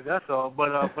of the ladies. That's all. But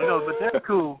they're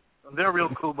cool. They're real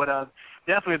cool. But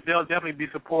they'll definitely be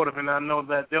supportive, and I know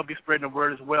that they'll be spreading the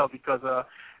word as well because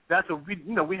that's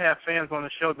what we have fans on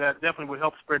the show that definitely will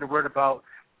help spread the word about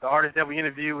the artists that we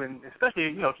interview, and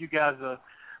especially if you guys are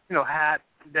hot,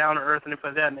 down to earth, and things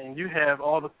like that, and you have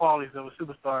all the qualities of a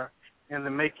superstar in the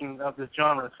making of this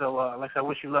genre. So, like I said, I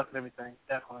wish you luck and everything,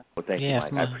 definitely. Well, thank you,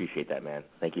 Mike. I appreciate that, man.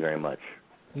 Thank you very much.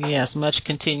 Yes, much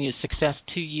continued success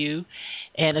to you.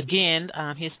 And again,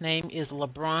 his name is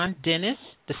LeBron Dennis.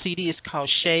 The CD is called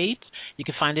Shades. You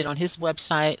can find it on his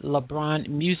website,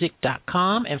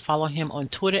 LeBronMusic.com, and follow him on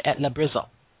Twitter at LaBrizzle.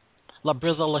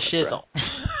 LaBrizzle LaShizzle.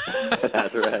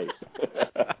 That's right.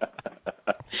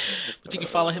 But you can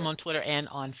follow him on Twitter and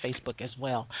on Facebook as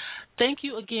well. Thank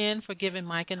you again for giving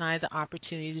Mike and I the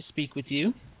opportunity to speak with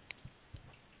you.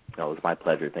 No, it was my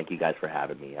pleasure. Thank you guys for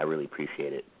having me. I really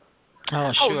appreciate it.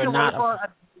 Oh, sure.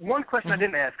 One question I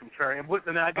didn't ask him, Trey, and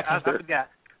I forgot.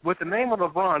 With the name of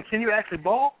LeBron, can you actually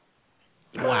ball?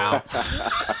 Wow.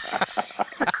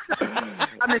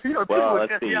 I mean, people will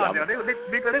test you out now. They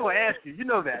will ask you. You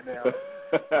know that now.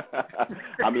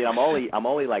 I mean, I'm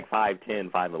only like 5'10",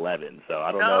 5'11", so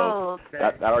I don't know. Okay.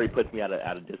 That already puts me at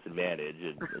a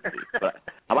disadvantage. But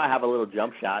I might have a little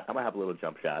jump shot. Okay,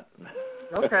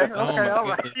 all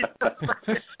right.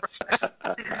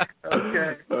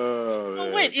 Okay.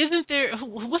 Oh, wait, isn't there?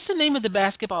 What's the name of the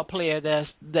basketball player that's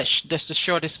the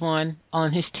shortest one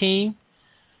on his team?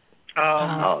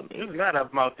 There's a lot of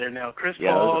them out there now. Chris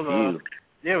Paul.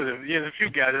 There's a few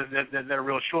guys that are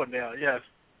real short now. Yes.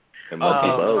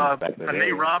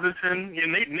 Nate Robinson. Yeah,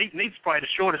 Nate's probably the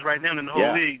shortest right now in the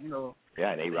whole league. You know.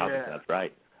 Yeah, Nate Robinson. That's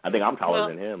right. I think I'm taller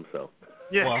than him. So.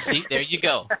 Yeah. Well, see, there you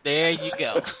go. There you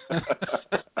go.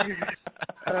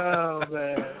 Oh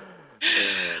man.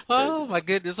 Oh my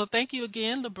goodness. Well, thank you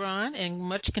again, LeBron, and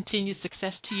much continued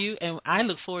success to you. And I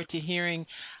look forward to hearing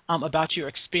about your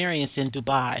experience in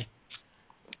Dubai.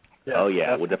 Yeah, oh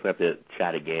yeah, we'll definitely have to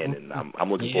chat again, and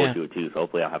I'm looking forward to it too. So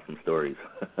hopefully I'll have some stories.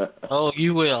 Oh,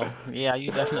 you will. Yeah,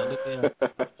 you definitely will.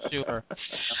 Sure.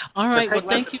 All right. Well,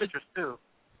 thank you. Too.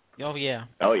 Oh yeah.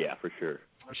 Oh yeah, for sure.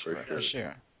 For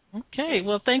sure. Okay.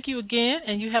 Well, thank you again,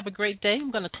 and you have a great day. I'm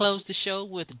going to close the show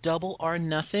with "Double or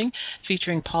Nothing"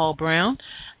 featuring Paul Brown.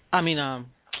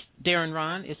 Darren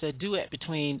Ron. It's a duet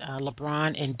between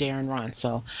LeBron and Darren Ron.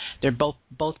 So they're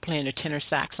both playing their tenor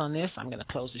sax on this. I'm going to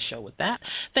close the show with that.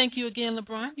 Thank you again,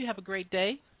 LeBron. You have a great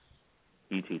day.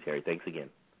 You too, Terry. Thanks again.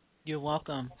 You're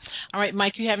welcome. All right,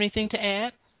 Mike, you have anything to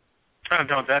add?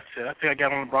 No, that's it. I think I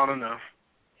got on LeBron enough.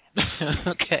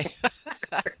 Okay.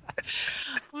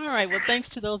 All right. Well, thanks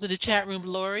to those in the chat room,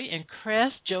 Lori and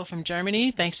Cress, Joe from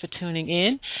Germany. Thanks for tuning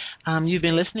in. You've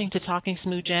been listening to Talking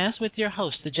Smooth Jazz with your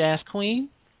host, the Jazz Queen.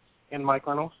 And Mike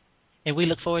Reynolds. And we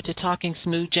look forward to talking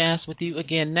smooth jazz with you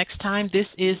again next time. This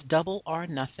is Double or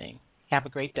Nothing. Have a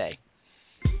great day.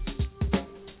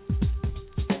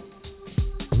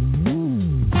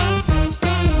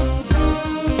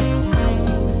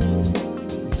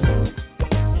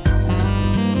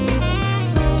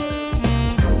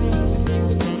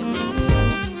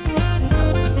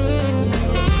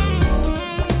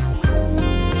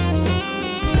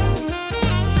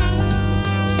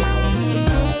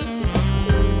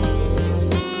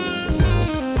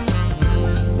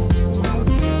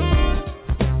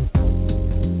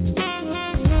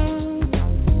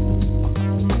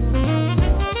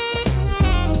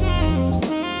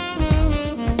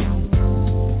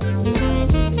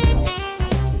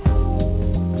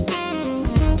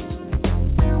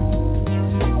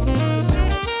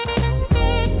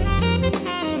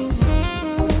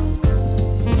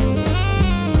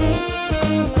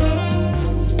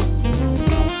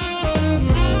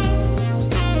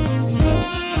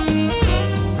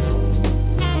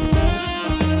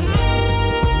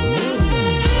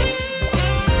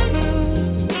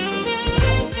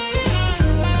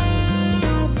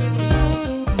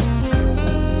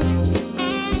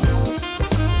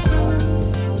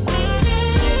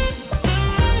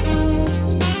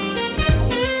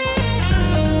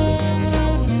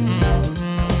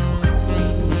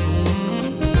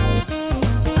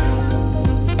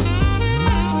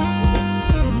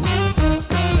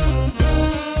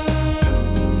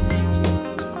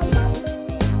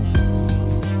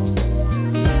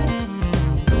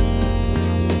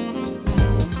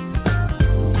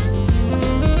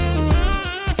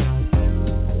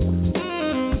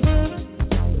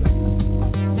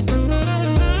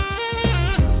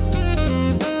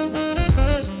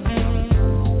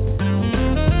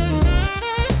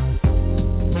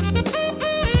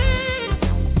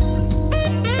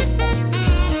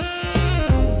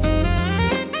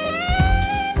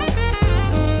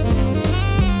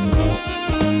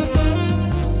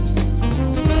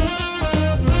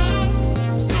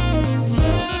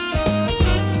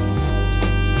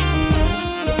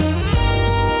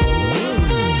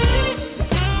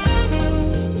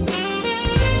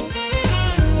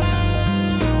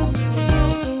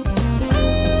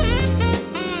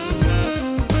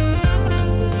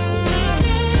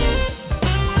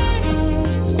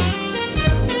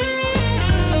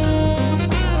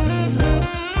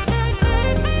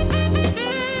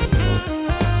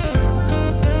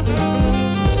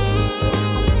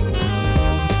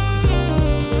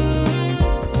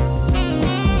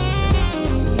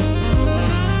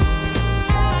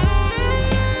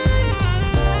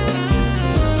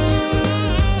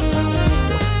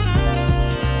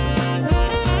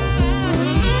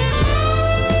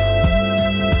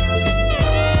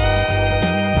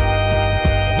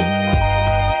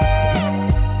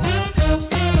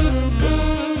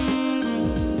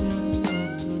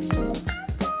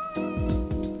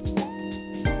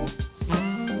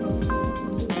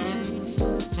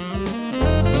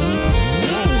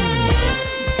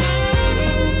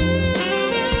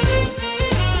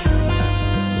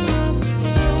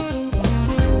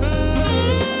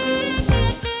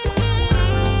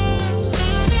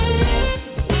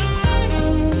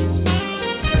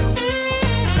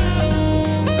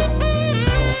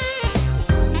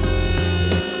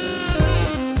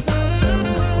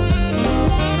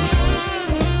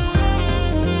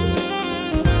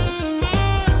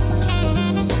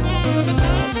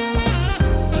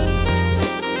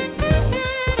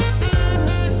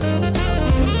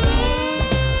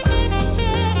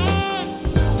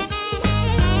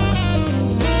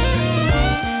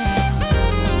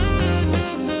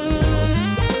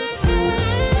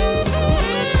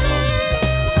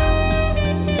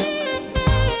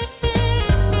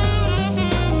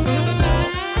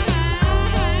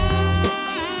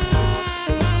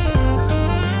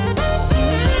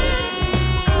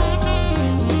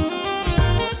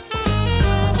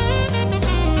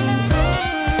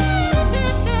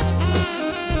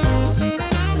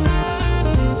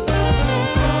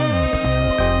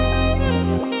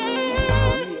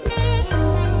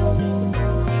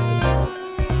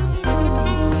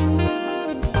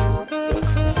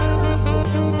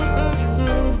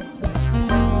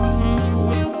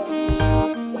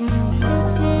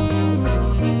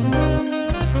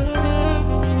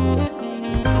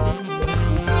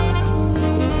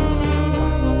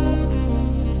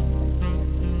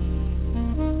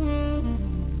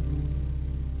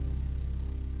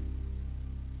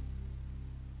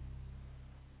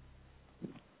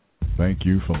 thank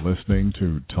you for listening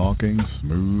to Talking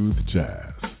Smooth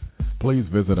Jazz. Please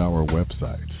visit our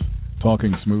websites,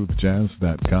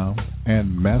 TalkingSmoothJazz.com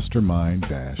and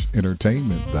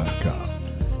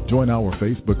Mastermind-Entertainment.com. Join our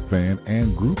Facebook fan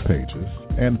and group pages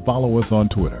and follow us on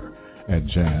Twitter at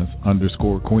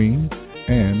Jazz_Queen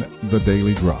and The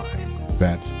Daily Grind.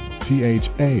 That's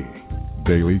THA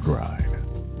Daily Grind.